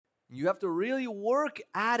You have to really work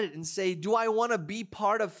at it and say, do I want to be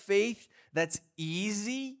part of faith that's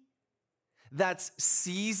easy, that's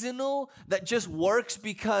seasonal, that just works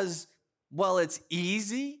because, well, it's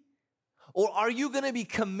easy? Or are you going to be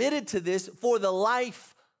committed to this for the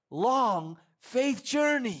lifelong faith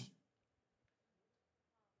journey?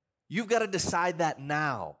 You've got to decide that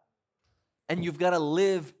now. And you've got to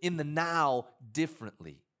live in the now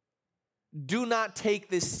differently. Do not take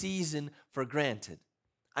this season for granted.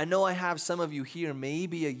 I know I have some of you here,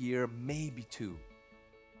 maybe a year, maybe two,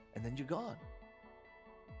 and then you're gone.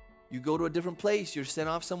 You go to a different place, you're sent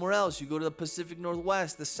off somewhere else. You go to the Pacific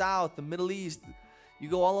Northwest, the South, the Middle East. You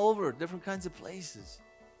go all over, different kinds of places.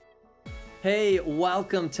 Hey,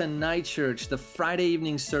 welcome to Night Church, the Friday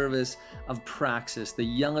evening service of Praxis, the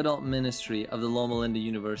young adult ministry of the Loma Linda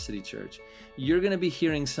University Church. You're going to be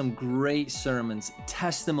hearing some great sermons,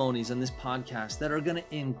 testimonies on this podcast that are going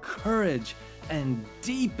to encourage and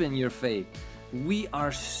deepen your faith. We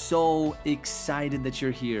are so excited that you're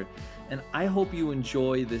here, and I hope you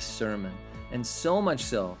enjoy this sermon, and so much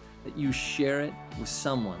so that you share it with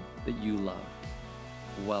someone that you love.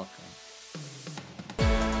 Welcome.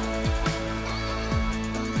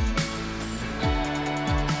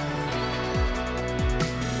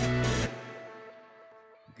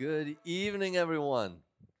 Good evening, everyone.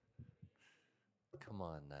 Come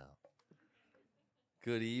on now.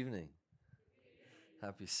 Good evening.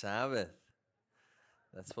 Happy Sabbath.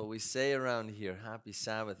 That's what we say around here. Happy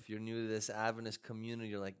Sabbath. If you're new to this Adventist community,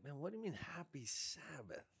 you're like, man, what do you mean happy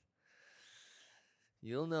Sabbath?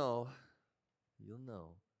 You'll know. You'll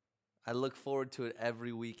know. I look forward to it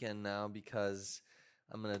every weekend now because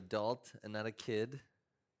I'm an adult and not a kid.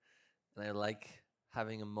 And I like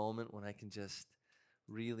having a moment when I can just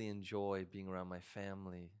really enjoy being around my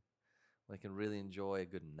family, when I can really enjoy a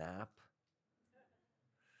good nap.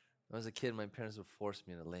 When I was a kid, my parents would force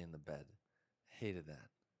me to lay in the bed. I hated that.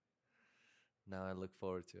 Now I look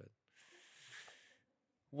forward to it.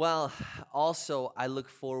 Well, also, I look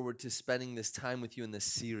forward to spending this time with you in this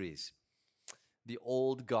series. The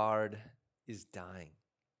old guard is dying.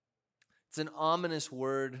 It's an ominous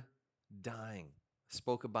word, dying. I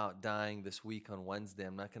spoke about dying this week on Wednesday.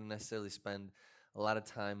 I'm not going to necessarily spend a lot of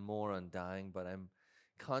time more on dying, but I'm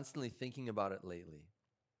constantly thinking about it lately.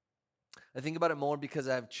 I think about it more because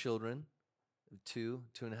I have children,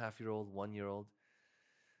 2.5-year-old, 1-year-old.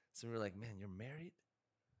 So we're like, man, you're married?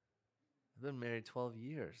 I've been married 12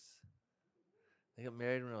 years. I got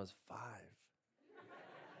married when I was 5.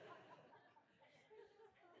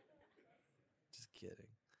 Just kidding.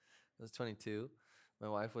 I was 22. My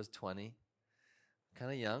wife was 20.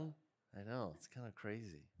 Kind of young. I know, it's kind of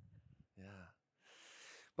crazy. Yeah.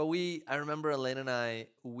 But I remember Elaine and I,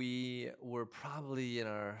 we were probably in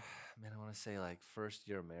our, I want to say like first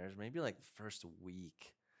year of marriage, maybe like first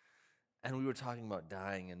week. And we were talking about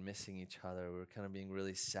dying and missing each other. We were kind of being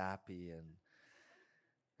really sappy. And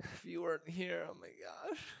if you weren't here, oh my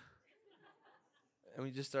gosh. And we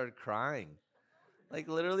just started crying. Like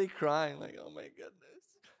literally crying, like, oh my goodness.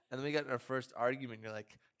 And then we got in our first argument. You're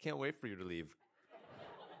like, can't wait for you to leave.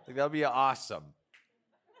 Like, that'll be awesome.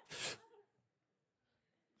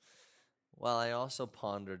 Well, I also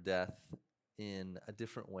ponder death in a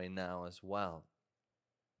different way now as well.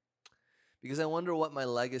 Because I wonder what my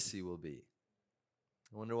legacy will be.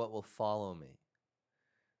 I wonder what will follow me.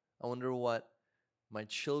 I wonder what my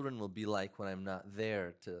children will be like when I'm not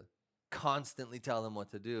there to constantly tell them what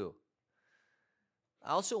to do.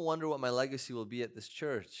 I also wonder what my legacy will be at this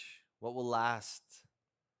church. What will last?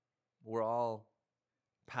 We're all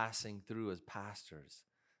passing through as pastors.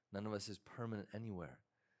 None of us is permanent anywhere.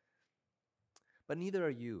 But neither are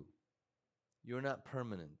you. You're not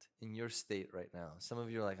permanent in your state right now. Some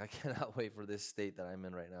of you are like, I cannot wait for this state that I'm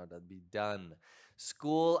in right now to be done.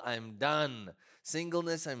 School, I'm done.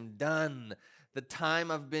 Singleness, I'm done. The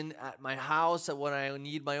time I've been at my house when I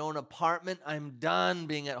need my own apartment, I'm done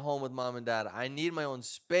being at home with mom and dad. I need my own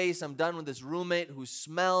space. I'm done with this roommate who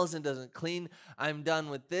smells and doesn't clean. I'm done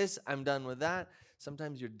with this. I'm done with that.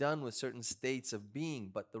 Sometimes you're done with certain states of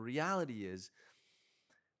being. But the reality is,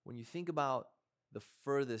 when you think about the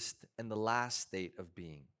furthest and the last state of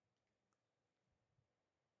being,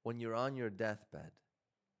 when you're on your deathbed,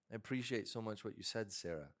 I appreciate so much what you said,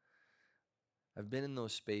 Sarah. I've been in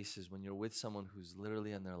those spaces when you're with someone who's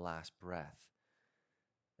literally on their last breath,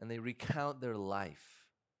 and they recount their life,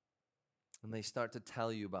 and they start to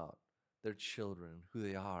tell you about their children, who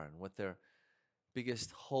they are, and what their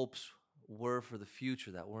biggest hopes were for the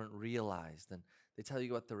future that weren't realized, and they tell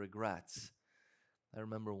you about the regrets. I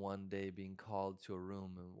remember one day being called to a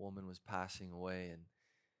room, and a woman was passing away, and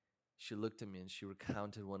she looked at me and she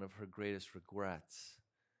recounted one of her greatest regrets.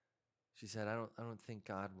 She said, I don't think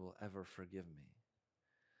God will ever forgive me.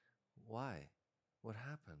 Why? What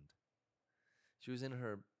happened? She was in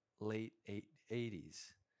her late 80s.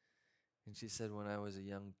 And she said, when I was a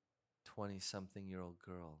young 20-something-year-old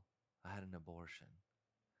girl, I had an abortion.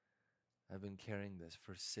 I've been carrying this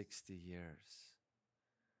for 60 years.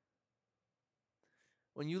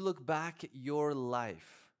 When you look back at your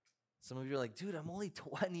life, some of you are like, dude, I'm only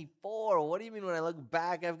 24. What do you mean when I look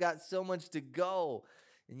back, I've got so much to go?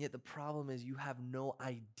 And yet the problem is you have no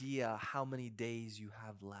idea how many days you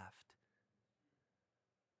have left.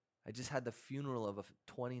 I just had the funeral of a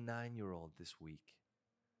 29-year-old this week.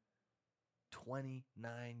 29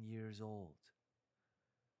 years old.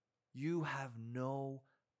 You have no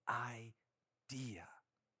idea.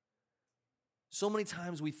 So many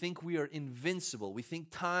times we think we are invincible. We think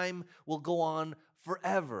time will go on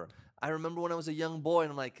forever. I remember when I was a young boy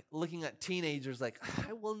and I'm like looking at teenagers like,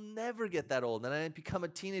 I will never get that old. And I become a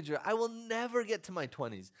teenager. I will never get to my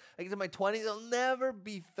 20s. I get to my 20s, I'll never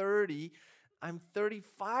be 30. I'm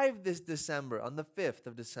 35 this December, on the 5th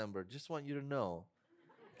of December. Just want you to know,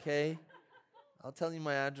 okay? I'll tell you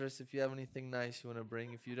my address if you have anything nice you want to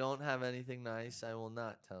bring. If you don't have anything nice, I will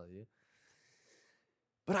not tell you.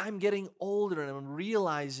 But I'm getting older and I'm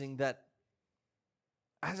realizing that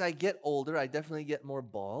as I get older, I definitely get more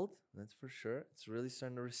bald. That's for sure. It's really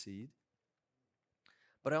starting to recede.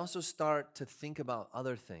 But I also start to think about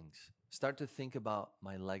other things. Start to think about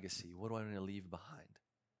my legacy. What do I want to leave behind?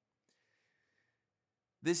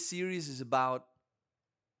 This series is about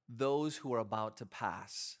those who are about to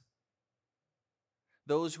pass.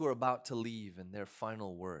 Those who are about to leave and their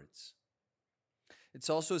final words. It's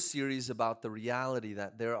also a series about the reality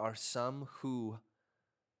that there are some who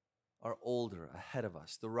are older ahead of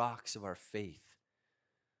us, the rocks of our faith,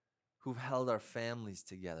 who've held our families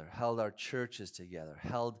together, held our churches together,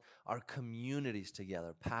 held our communities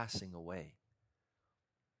together, passing away.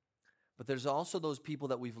 But there's also those people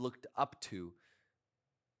that we've looked up to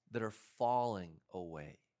that are falling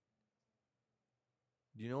away.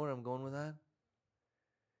 Do you know where I'm going with that?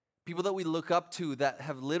 People that we look up to that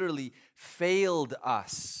have literally failed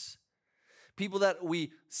us. People that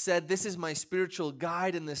we said, this is my spiritual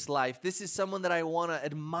guide in this life. This is someone that I want to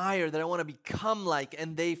admire, that I want to become like,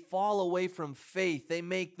 and they fall away from faith. They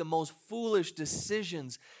make the most foolish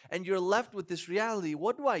decisions, and you're left with this reality.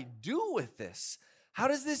 What do I do with this? How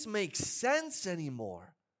does this make sense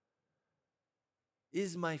anymore?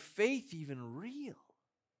 Is my faith even real?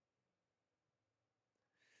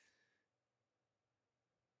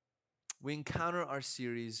 We encounter our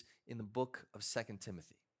series in the book of 2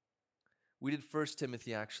 Timothy. We did 1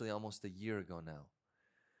 Timothy actually almost a year ago now.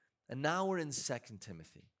 And now we're in 2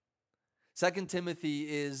 Timothy. 2 Timothy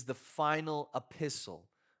is the final epistle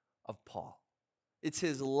of Paul. It's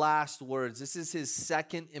his last words. This is his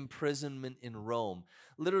second imprisonment in Rome.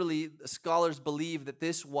 Literally, scholars believe that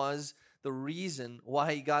this was the reason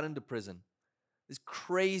why he got into prison. This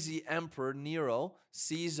crazy emperor, Nero,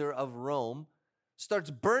 Caesar of Rome,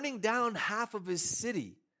 starts burning down half of his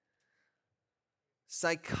city.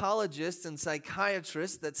 Psychologists and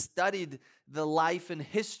psychiatrists that studied the life and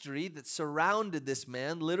history that surrounded this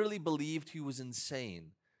man literally believed he was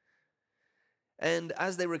insane. And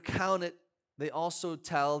as they recount it, they also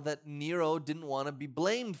tell that Nero didn't want to be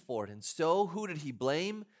blamed for it. And so who did he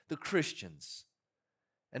blame? The Christians.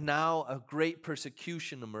 And now a great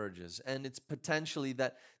persecution emerges. And it's potentially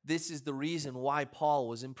that this is the reason why Paul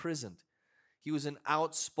was imprisoned. He was an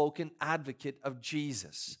outspoken advocate of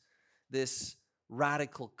Jesus, this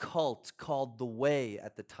radical cult called the Way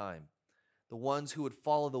at the time, the ones who would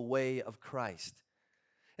follow the way of Christ.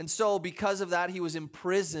 And so because of that, he was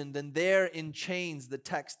imprisoned, and there in chains, the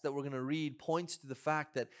text that we're going to read points to the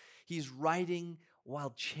fact that he's writing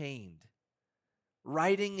while chained,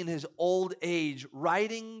 writing in his old age,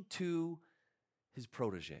 writing to his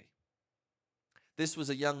protege. This was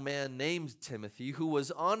a young man named Timothy who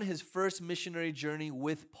was on his first missionary journey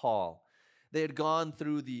with Paul. They had gone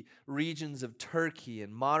through the regions of Turkey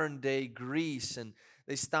and modern-day Greece, and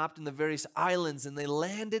they stopped in the various islands, and they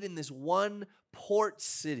landed in this one port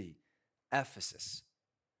city, Ephesus.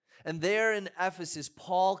 And there in Ephesus,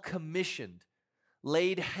 Paul commissioned,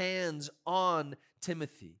 laid hands on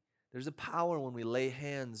Timothy. There's a power when we lay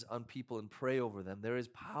hands on people and pray over them. There is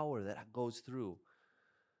power that goes through.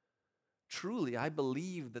 Truly, I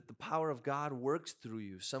believe that the power of God works through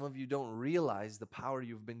you. Some of you don't realize the power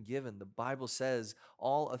you've been given. The Bible says,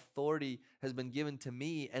 all authority has been given to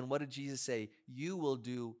me. And what did Jesus say? You will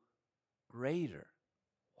do greater.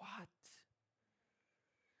 What?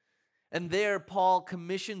 And there, Paul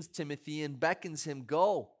commissions Timothy and beckons him,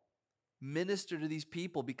 go, minister to these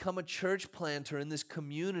people, become a church planter in this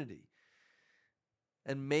community.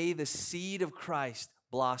 And may the seed of Christ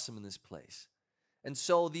blossom in this place. And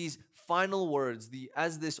so these final words,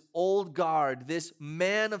 as this old guard, this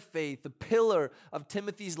man of faith, the pillar of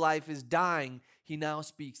Timothy's life is dying, he now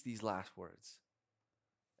speaks these last words.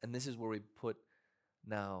 And this is where we put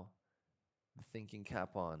now the thinking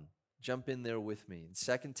cap on. Jump in there with me in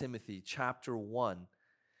 2 Timothy chapter 1,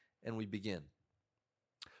 and we begin.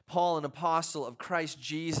 Paul, an apostle of Christ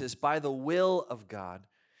Jesus, by the will of God,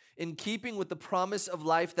 in keeping with the promise of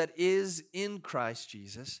life that is in Christ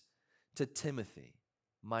Jesus, to Timothy,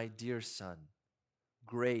 my dear son,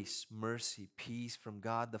 grace, mercy, peace from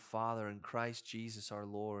God the Father and Christ Jesus our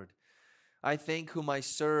Lord. I thank whom I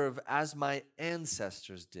serve as my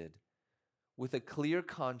ancestors did, with a clear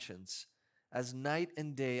conscience, as night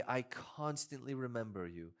and day I constantly remember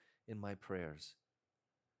you in my prayers.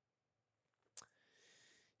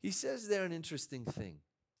 He says there an interesting thing.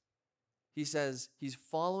 He says he's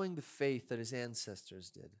following the faith that his ancestors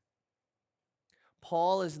did.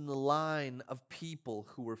 Paul is in the line of people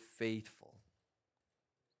who were faithful.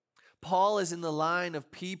 Paul is in the line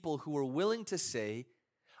of people who were willing to say,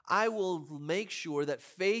 I will make sure that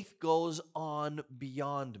faith goes on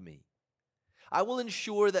beyond me. I will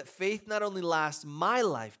ensure that faith not only lasts my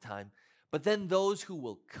lifetime, but then those who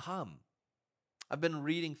will come. I've been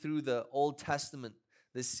reading through the Old Testament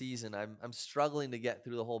this season. I'm struggling to get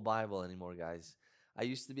through the whole Bible anymore, guys. I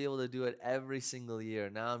used to be able to do it every single year.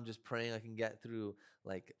 Now I'm just praying I can get through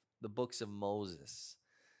like the books of Moses.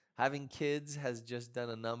 Having kids has just done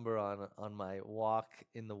a number on my walk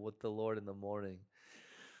with the Lord in the morning.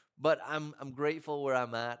 But I'm grateful where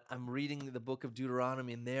I'm at. I'm reading the book of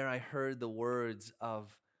Deuteronomy, and there I heard the words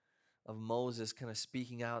of Moses kind of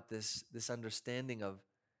speaking out this understanding of,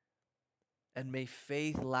 and may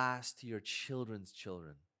faith last to your children's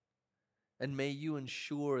children. And may you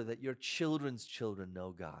ensure that your children's children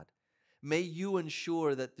know God. May you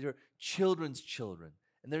ensure that your children's children.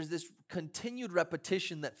 And there's this continued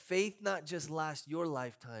repetition that faith not just lasts your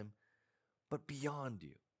lifetime, but beyond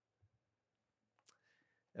you.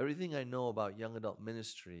 Everything I know about young adult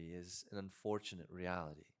ministry is an unfortunate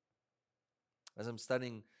reality. As I'm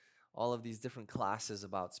studying all of these different classes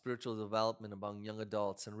about spiritual development among young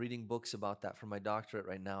adults and reading books about that for my doctorate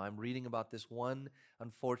right now, I'm reading about this one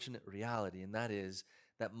unfortunate reality, and that is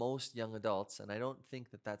that most young adults, and I don't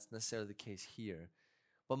think that that's necessarily the case here,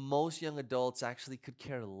 but most young adults actually could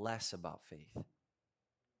care less about faith.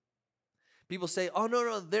 People say, oh,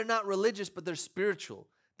 no, they're not religious, but they're spiritual.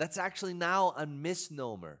 That's actually now a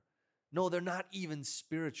misnomer. No, they're not even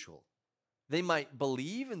spiritual. They might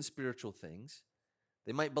believe in spiritual things.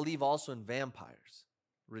 They might believe also in vampires.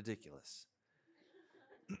 Ridiculous.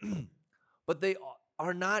 But they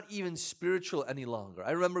are not even spiritual any longer.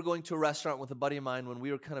 I remember going to a restaurant with a buddy of mine when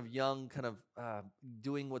we were kind of young,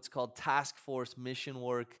 doing what's called task force mission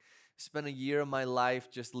work. Spent a year of my life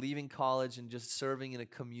just leaving college and just serving in a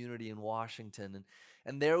community in Washington.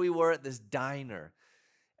 And there we were at this diner.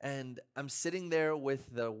 And I'm sitting there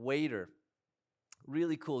with the waiter.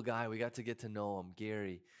 Really cool guy. We got to get to know him,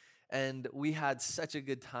 Gary. And we had such a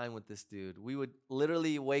good time with this dude. We would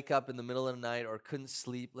literally wake up in the middle of the night or couldn't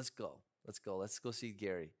sleep. Let's go see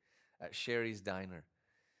Gary at Sherry's Diner.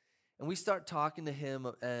 And we start talking to him,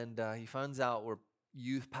 and he finds out we're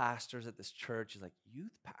youth pastors at this church. He's like,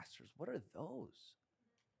 youth pastors? What are those?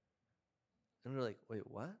 And we're like, wait,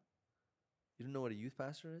 what? You don't know what a youth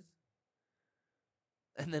pastor is?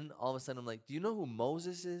 And then all of a sudden I'm like, do you know who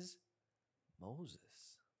Moses is? Moses?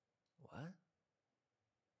 What?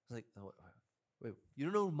 I was like, oh, wait, you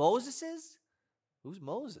don't know who Moses is? Who's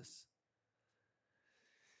Moses?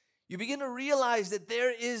 You begin to realize that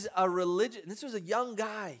there is a religion. This was a young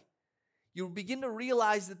guy. You begin to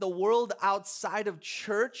realize that the world outside of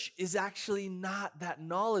church is actually not that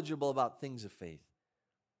knowledgeable about things of faith.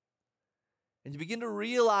 And you begin to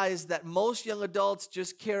realize that most young adults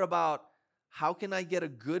just care about, how can I get a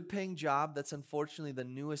good paying job? That's unfortunately the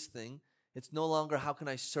newest thing. It's no longer how can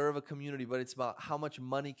I serve a community, but it's about how much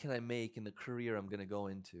money can I make in the career I'm going to go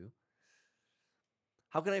into.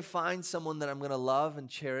 How can I find someone that I'm going to love and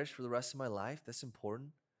cherish for the rest of my life? That's important.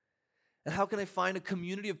 And how can I find a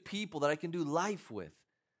community of people that I can do life with?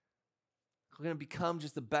 I'm going to become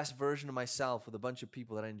just the best version of myself with a bunch of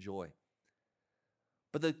people that I enjoy.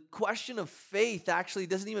 But the question of faith actually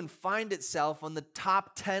doesn't even find itself on the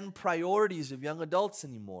top 10 priorities of young adults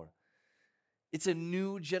anymore. It's a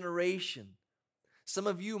new generation. Some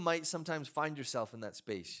of you might sometimes find yourself in that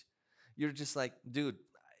space. You're just like, dude,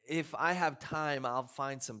 if I have time, I'll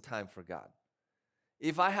find some time for God.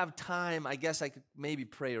 If I have time, I guess I could maybe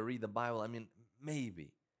pray or read the Bible. I mean,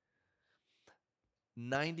 maybe.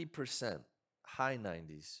 90%, high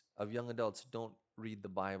 90s of young adults don't read the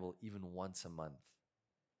Bible even once a month.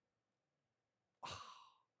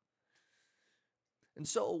 And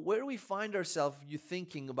so where do we find ourselves, you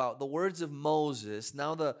thinking about the words of Moses,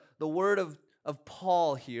 now the word of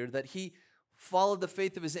Paul here, that he followed the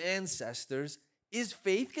faith of his ancestors? Is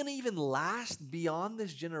faith going to even last beyond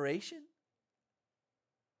this generation?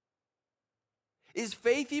 Is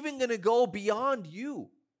faith even going to go beyond you?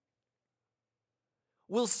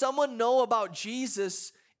 Will someone know about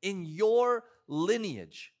Jesus in your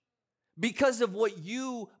lineage because of what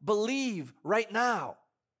you believe right now?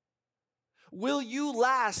 Will you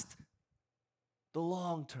last the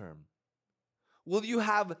long term? Will you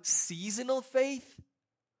have seasonal faith,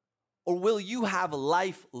 or will you have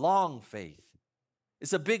lifelong faith?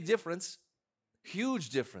 It's a big difference, huge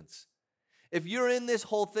difference. If you're in this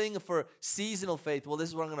whole thing for seasonal faith, well, this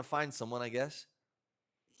is where I'm going to find someone, I guess.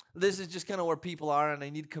 This is just kind of where people are, and I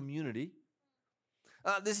need community.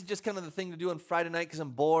 This is just kind of the thing to do on Friday night because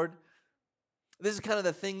I'm bored. This is kind of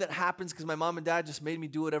the thing that happens because my mom and dad just made me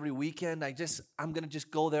do it every weekend. I'm going to just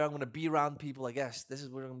go there. I'm going to be around people, I guess. This is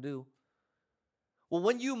what I'm going to do. Well,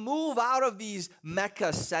 when you move out of these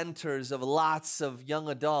Mecca centers of lots of young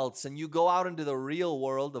adults and you go out into the real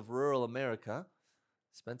world of rural America,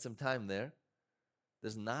 spend some time there,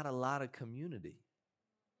 there's not a lot of community.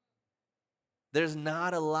 There's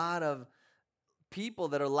not a lot of people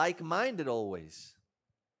that are like-minded always.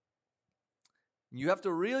 You have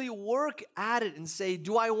to really work at it and say,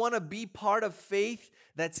 do I want to be part of faith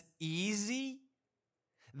that's easy,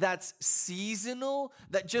 that's seasonal,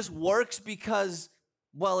 that just works because,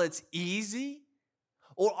 well, it's easy?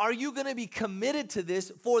 Or are you going to be committed to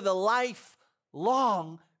this for the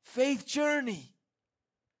lifelong faith journey?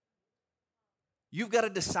 You've got to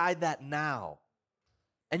decide that now.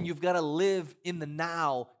 And you've got to live in the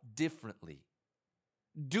now differently.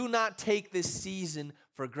 Do not take this season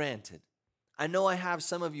for granted. I know I have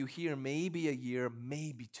some of you here, maybe a year,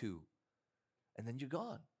 maybe two, and then you're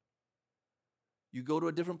gone. You go to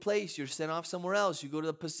a different place, you're sent off somewhere else. You go to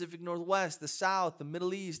the Pacific Northwest, the South, the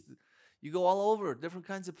Middle East. You go all over, different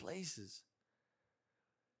kinds of places.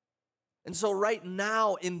 And so right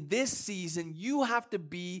now, in this season, you have to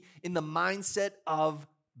be in the mindset of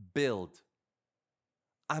build.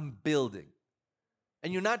 I'm building.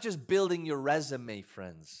 And you're not just building your resume,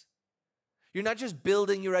 friends. You're not just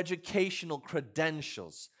building your educational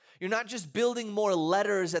credentials. You're not just building more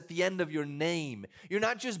letters at the end of your name. You're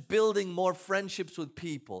not just building more friendships with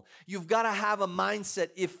people. You've got to have a mindset.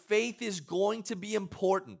 If faith is going to be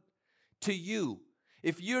important to you,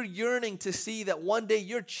 if you're yearning to see that one day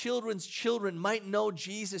your children's children might know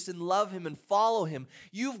Jesus and love Him and follow Him,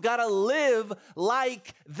 you've got to live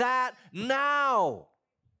like that now.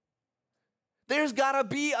 There's got to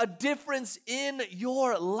be a difference in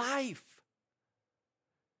your life.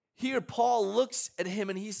 Here, Paul looks at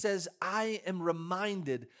him and he says, I am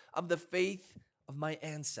reminded of the faith of my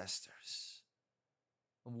ancestors,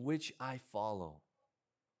 of which I follow.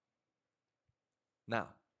 Now,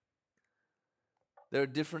 there are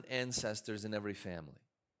different ancestors in every family.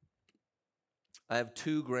 I have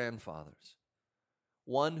two grandfathers,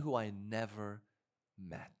 one who I never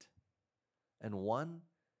met, and one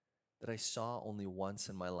that I saw only once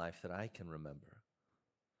in my life that I can remember.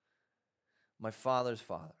 My father's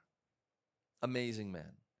father. Amazing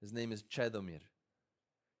man. His name is Chedomir.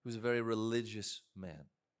 He was a very religious man.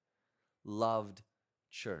 Loved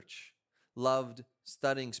church. Loved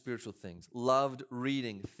studying spiritual things. Loved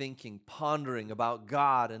reading, thinking, pondering about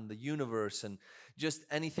God and the universe and just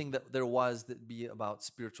anything that there was that be about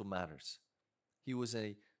spiritual matters. He was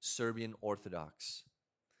a Serbian Orthodox.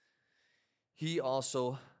 He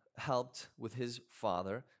also helped with his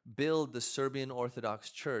father build the Serbian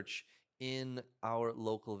Orthodox Church in our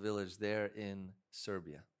local village there in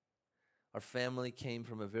Serbia. Our family came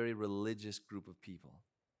from a very religious group of people.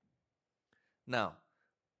 Now,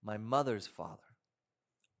 my mother's father,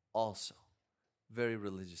 also very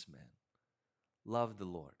religious man, loved the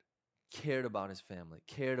Lord, cared about his family,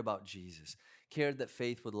 cared about Jesus, cared that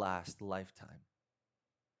faith would last a lifetime.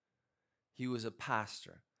 He was a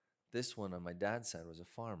pastor. This one on my dad's side was a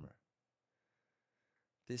farmer.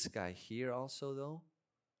 This guy here also, though,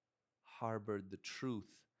 harbored the truth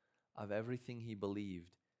of everything he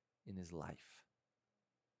believed in his life.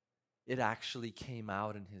 It actually came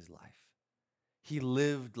out in his life. He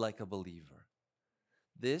lived like a believer.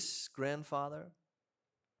 This grandfather,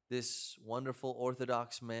 this wonderful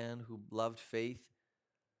Orthodox man who loved faith,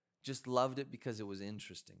 just loved it because it was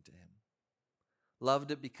interesting to him.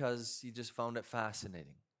 Loved it because he just found it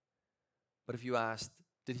fascinating. But if you asked,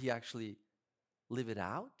 did he actually live it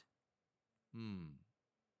out?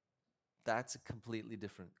 That's a completely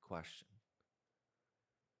different question.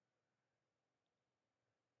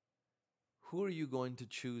 Who are you going to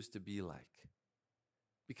choose to be like?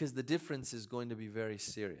 Because the difference is going to be very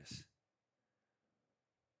serious.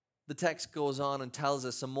 The text goes on and tells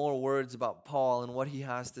us some more words about Paul and what he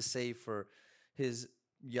has to say for his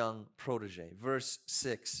young protege. Verse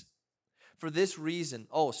 6.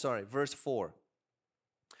 Verse 4.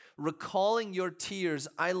 Recalling your tears,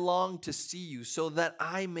 I long to see you so that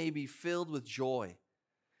I may be filled with joy.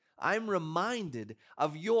 I'm reminded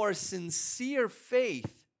of your sincere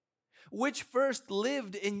faith, which first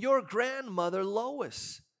lived in your grandmother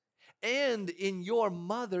Lois and in your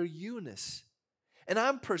mother Eunice, and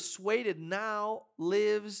I'm persuaded now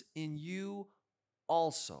lives in you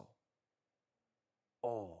also.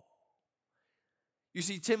 Oh. You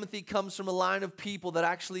see, Timothy comes from a line of people that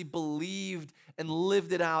actually believed and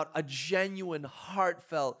lived it out, a genuine,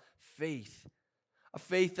 heartfelt faith. A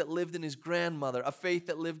faith that lived in his grandmother, a faith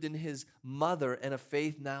that lived in his mother, and a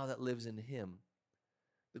faith now that lives in him.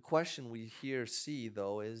 The question we see,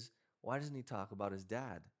 though, is why doesn't he talk about his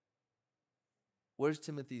dad? Where's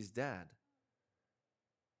Timothy's dad?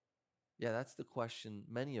 Yeah, that's the question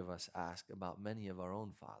many of us ask about many of our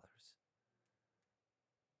own fathers.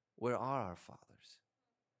 Where are our fathers?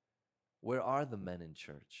 Where are the men in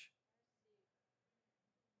church?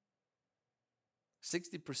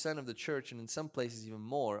 60% of the church, and in some places even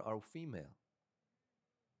more, are female.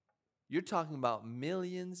 You're talking about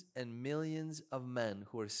millions and millions of men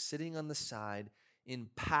who are sitting on the side in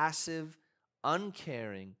passive,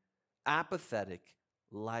 uncaring, apathetic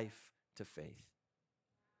life to faith.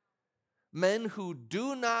 Men who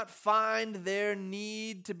do not find their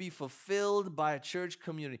need to be fulfilled by a church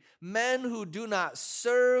community. Men who do not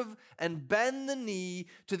serve and bend the knee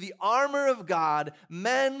to the armor of God.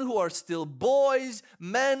 Men who are still boys.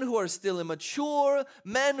 Men who are still immature.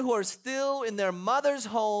 Men who are still in their mother's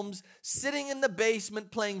homes, sitting in the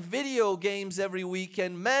basement playing video games every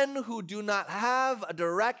weekend. Men who do not have a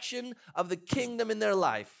direction of the kingdom in their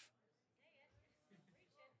life.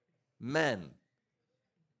 Men.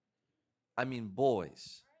 I mean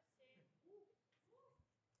boys.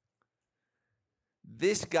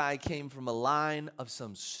 This guy came from a line of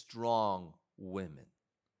some strong women.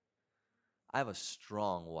 I have a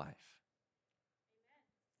strong wife.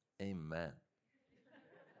 Amen.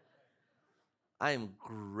 I am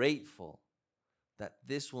grateful that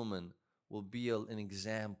this woman will be an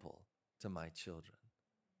example to my children,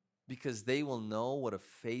 because they will know what a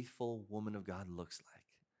faithful woman of God looks like.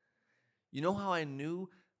 You know how I knew?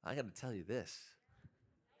 I got to tell you this.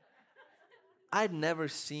 I'd never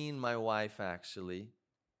seen my wife actually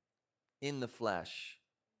in the flesh,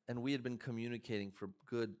 and we had been communicating for a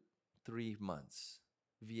good 3 months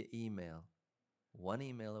via email. 1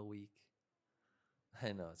 email a week.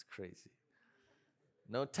 I know, it's crazy.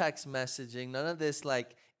 No text messaging, none of this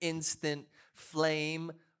like instant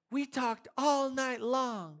flame. We talked all night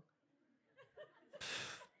long.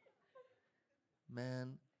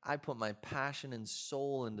 Man, I put my passion and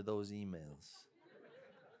soul into those emails.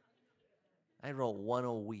 I wrote 1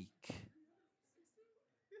 a week.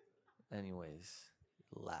 Anyways,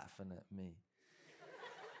 laughing at me.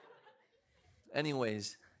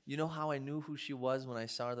 Anyways, you know how I knew who she was when I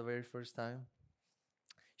saw her the very first time?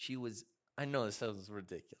 She was, I know this sounds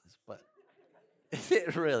ridiculous, but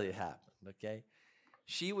it really happened, okay?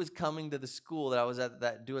 She was coming to the school that I was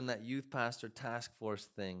at, doing that youth pastor task force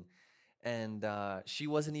thing. And she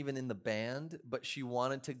wasn't even in the band, but she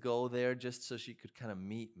wanted to go there just so she could kind of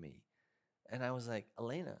meet me. And I was like,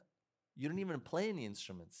 Elena, you don't even play any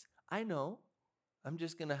instruments. I know. I'm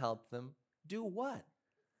just going to help them. Do what?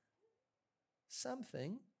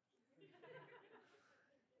 Something.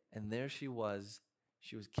 And there she was.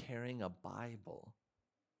 She was carrying a Bible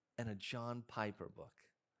and a John Piper book.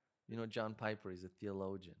 You know John Piper, he's a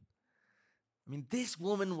theologian. I mean, this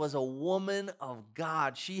woman was a woman of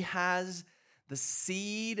God. She has the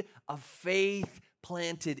seed of faith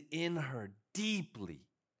planted in her deeply.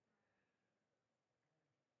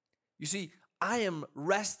 You see, I am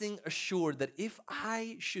resting assured that if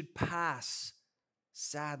I should pass,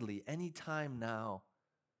 sadly, any time now,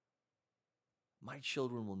 my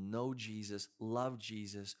children will know Jesus, love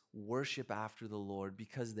Jesus, worship after the Lord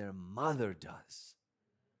because their mother does.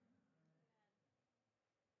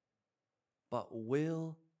 But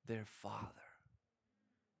will their father?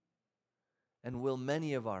 And will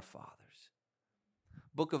many of our fathers?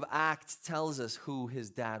 Book of Acts tells us who his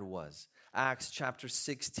dad was. Acts chapter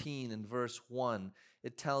 16 and verse 1,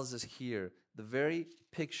 it tells us here the very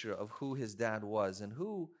picture of who his dad was, and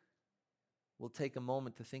who will take a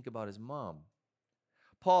moment to think about his mom.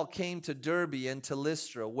 Paul came to Derbe and to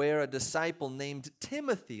Lystra, where a disciple named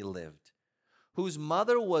Timothy lived, whose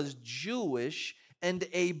mother was Jewish and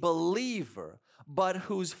a believer, but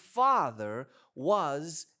whose father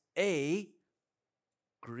was a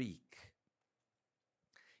Greek.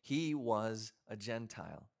 He was a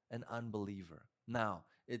Gentile, an unbeliever. Now,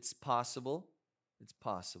 it's possible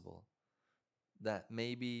that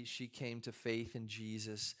maybe she came to faith in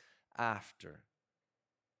Jesus after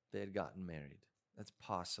they had gotten married. That's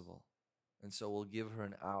possible. And so we'll give her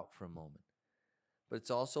an out for a moment. But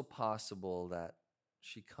it's also possible that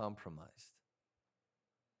she compromised.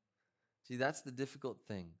 See, that's the difficult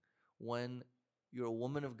thing. When you're a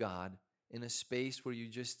woman of God in a space where you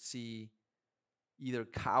just see either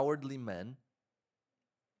cowardly men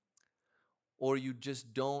or you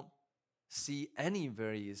just don't see any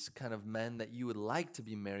various kind of men that you would like to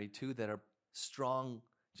be married to that are strong,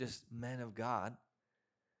 just men of God,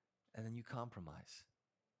 and then you compromise.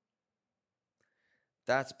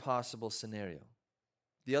 That's a possible scenario.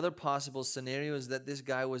 The other possible scenario is that this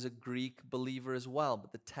guy was a Greek believer as well,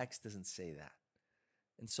 but the text doesn't say that.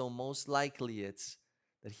 And so most likely it's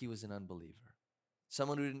that he was an unbeliever,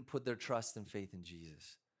 someone who didn't put their trust and faith in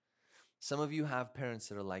Jesus. Some of you have parents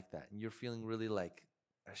that are like that, and you're feeling really like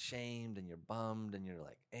ashamed, and you're bummed, and you're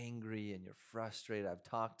like angry, and you're frustrated. I've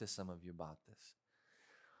talked to some of you about this.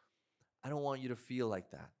 I don't want you to feel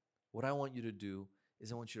like that. What I want you to do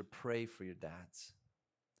is I want you to pray for your dads.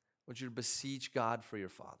 I want you to beseech God for your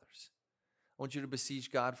fathers. I want you to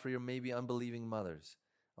beseech God for your maybe unbelieving mothers.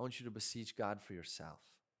 I want you to beseech God for yourself.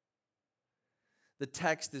 The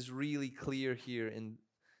text is really clear here in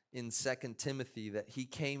 2 Timothy that he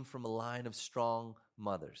came from a line of strong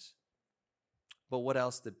mothers. But what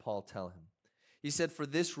else did Paul tell him? He said, "For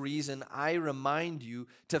this reason, I remind you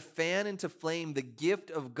to fan into flame the gift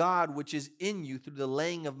of God which is in you through the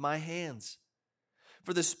laying of my hands.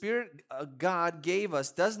 For the Spirit God gave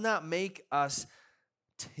us does not make us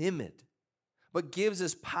timid, but gives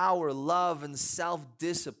us power, love, and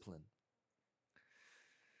self-discipline."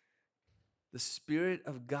 The Spirit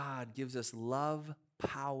of God gives us love,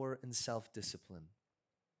 power, and self-discipline.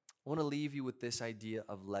 I want to leave you with this idea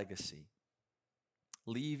of legacy.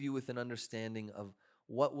 Leave you with an understanding of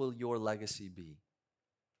what will your legacy be.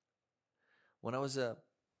 When I was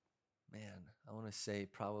I want to say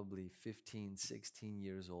probably 15, 16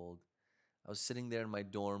 years old, I was sitting there in my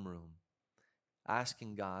dorm room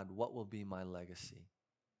asking God, what will be my legacy?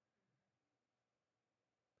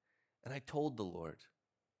 And I told the Lord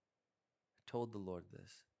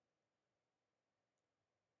this.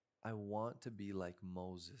 I want to be like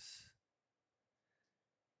Moses,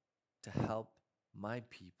 to help my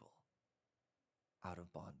people out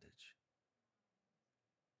of bondage.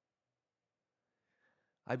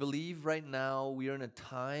 I believe right now we are in a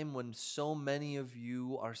time when so many of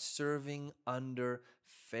you are serving under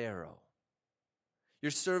Pharaoh.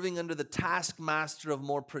 You're serving under the taskmaster of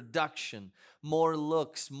more production, more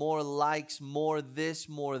looks, more likes, more this,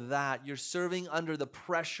 more that. You're serving under the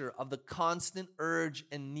pressure of the constant urge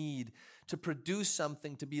and need to produce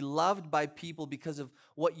something, to be loved by people because of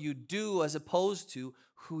what you do as opposed to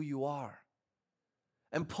who you are.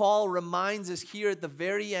 And Paul reminds us here at the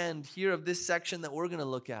very end here of this section that we're going to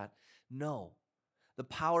look at, no, the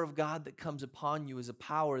power of God that comes upon you is a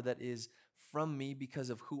power that is from me because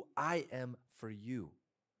of who I am for you,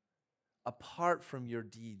 apart from your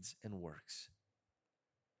deeds and works.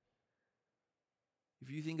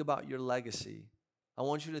 If you think about your legacy, I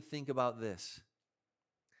want you to think about this.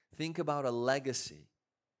 Think about a legacy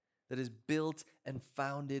that is built and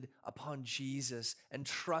founded upon Jesus and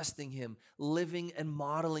trusting Him, living and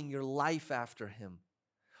modeling your life after Him.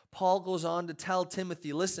 Paul goes on to tell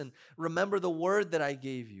Timothy, listen, remember the word that I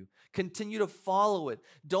gave you. Continue to follow it.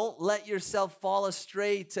 Don't let yourself fall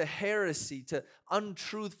astray to heresy, to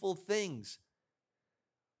untruthful things.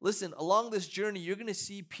 Listen, along this journey, you're going to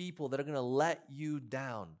see people that are going to let you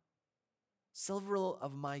down. Several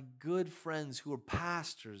of my good friends who are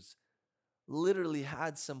pastors literally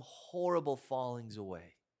had some horrible fallings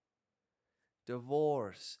away.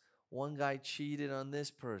 Divorce. One guy cheated on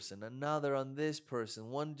this person, another on this person.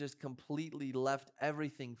 One just completely left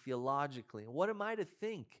everything theologically. What am I to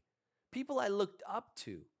think? People I looked up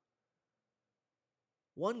to.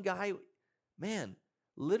 One guy,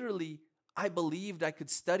 literally, I believed I could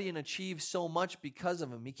study and achieve so much because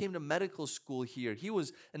of him. He came to medical school here. He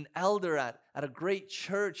was an elder at a great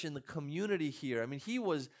church in the community here. He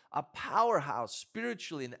was a powerhouse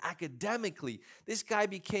spiritually and academically. This guy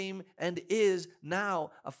became and is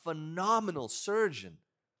now a phenomenal surgeon.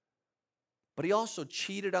 But he also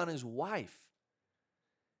cheated on his wife.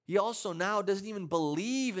 He also now doesn't even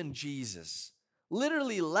believe in Jesus.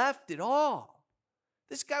 Literally left it all.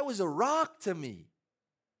 This guy was a rock to me.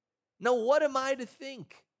 Now, what am I to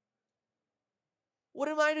think? What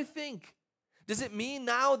am I to think? Does it mean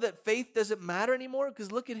now that faith doesn't matter anymore?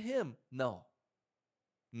 Because look at him. No.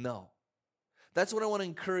 That's what I want to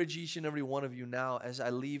encourage each and every one of you now as I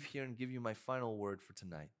leave here and give you my final word for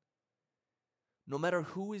tonight. No matter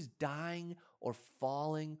who is dying or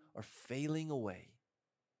falling or failing away,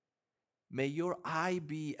 may your eye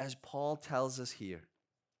be, as Paul tells us here,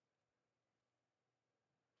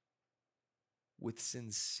 with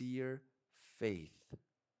sincere faith.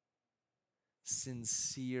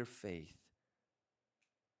 Sincere faith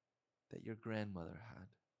that your grandmother had,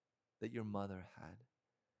 that your mother had.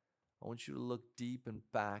 I want you to look deep and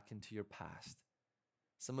back into your past.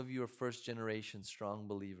 Some of you are first generation strong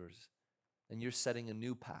believers, and you're setting a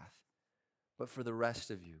new path. But for the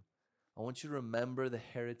rest of you, I want you to remember the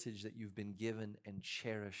heritage that you've been given and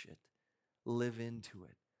cherish it. Live into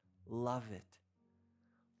it. Love it.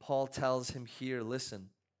 Paul tells him here, listen,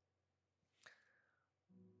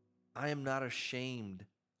 I am not ashamed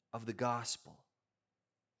of the gospel.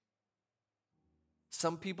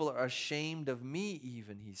 Some people are ashamed of me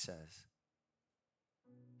even, he says.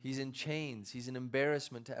 He's in chains. He's an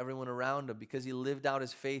embarrassment to everyone around him because he lived out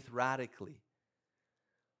his faith radically.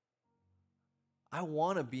 I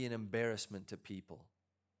want to be an embarrassment to people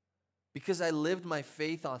because I lived my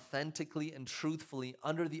faith authentically and truthfully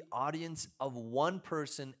under the audience of one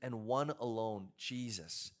person and one alone,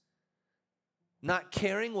 Jesus. Not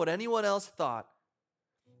caring what anyone else thought.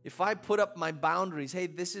 If I put up my boundaries, hey,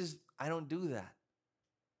 I don't do that.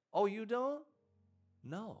 Oh, you don't?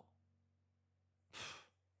 No.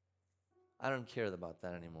 I don't care about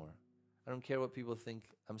that anymore. I don't care what people think.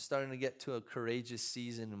 I'm starting to get to a courageous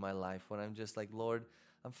season in my life when I'm just like, Lord,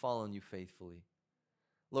 I'm following you faithfully.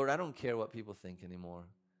 Lord, I don't care what people think anymore.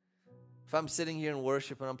 If I'm sitting here in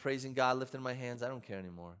worship and I'm praising God, lifting my hands, I don't care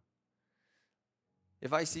anymore.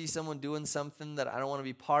 If I see someone doing something that I don't want to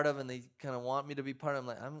be part of and they kind of want me to be part of, I'm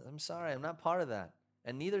like, I'm sorry, I'm not part of that.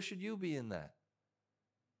 And neither should you be in that.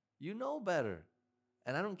 You know better.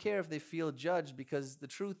 And I don't care if they feel judged because the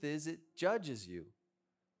truth is it judges you.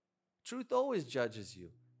 Truth always judges you.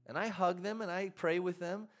 And I hug them and I pray with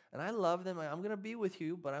them and I love them. I'm going to be with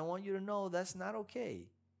you, but I want you to know that's not okay.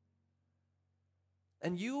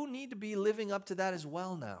 And you need to be living up to that as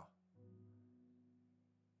well now.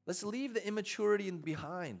 Let's leave the immaturity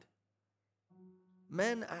behind.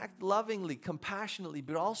 Men, act lovingly, compassionately,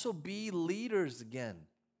 but also be leaders again.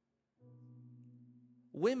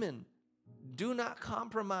 Women, do not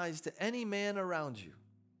compromise to any man around you.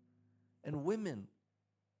 And women,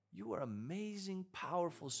 you are amazing,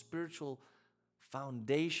 powerful, spiritual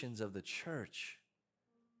foundations of the church.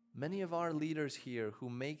 Many of our leaders here who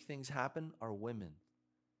make things happen are women.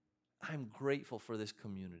 I'm grateful for this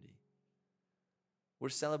community. We're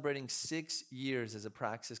celebrating 6 years as a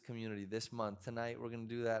Praxis community this month. Tonight, we're going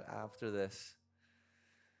to do that after this.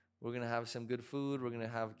 We're going to have some good food. We're going to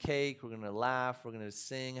have cake. We're going to laugh. We're going to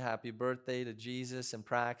sing happy birthday to Jesus and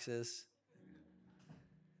Praxis.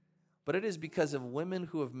 But it is because of women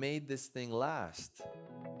who have made this thing last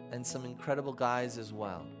and some incredible guys as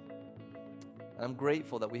well. And I'm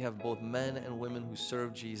grateful that we have both men and women who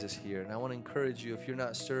serve Jesus here. And I want to encourage you, if you're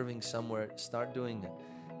not serving somewhere, start doing it.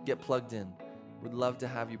 Get plugged in. We'd love to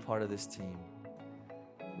have you part of this team.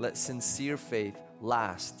 Let sincere faith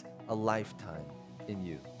last a lifetime in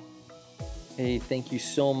you. Hey, thank you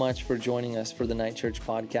so much for joining us for the Night Church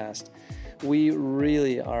podcast. We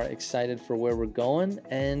really are excited for where we're going,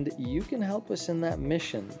 and you can help us in that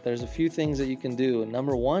mission. There's a few things that you can do.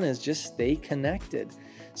 Number one is just stay connected.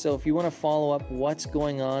 So if you want to follow up what's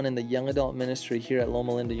going on in the young adult ministry here at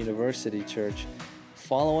Loma Linda University Church,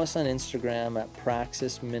 follow us on Instagram at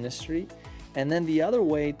Praxis Ministry. And then the other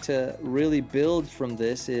way to really build from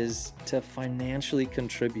this is to financially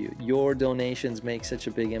contribute. Your donations make such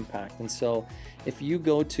a big impact. And so if you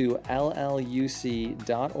go to lluc.org/give,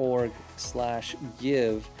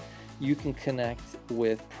 you can connect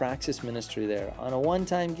with Praxis Ministry there. On a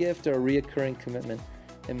one-time gift or a reoccurring commitment,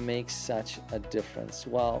 it makes such a difference.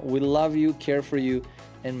 Well, we love you, care for you,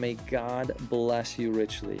 and may God bless you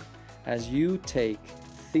richly as you take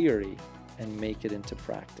theory and make it into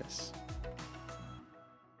practice.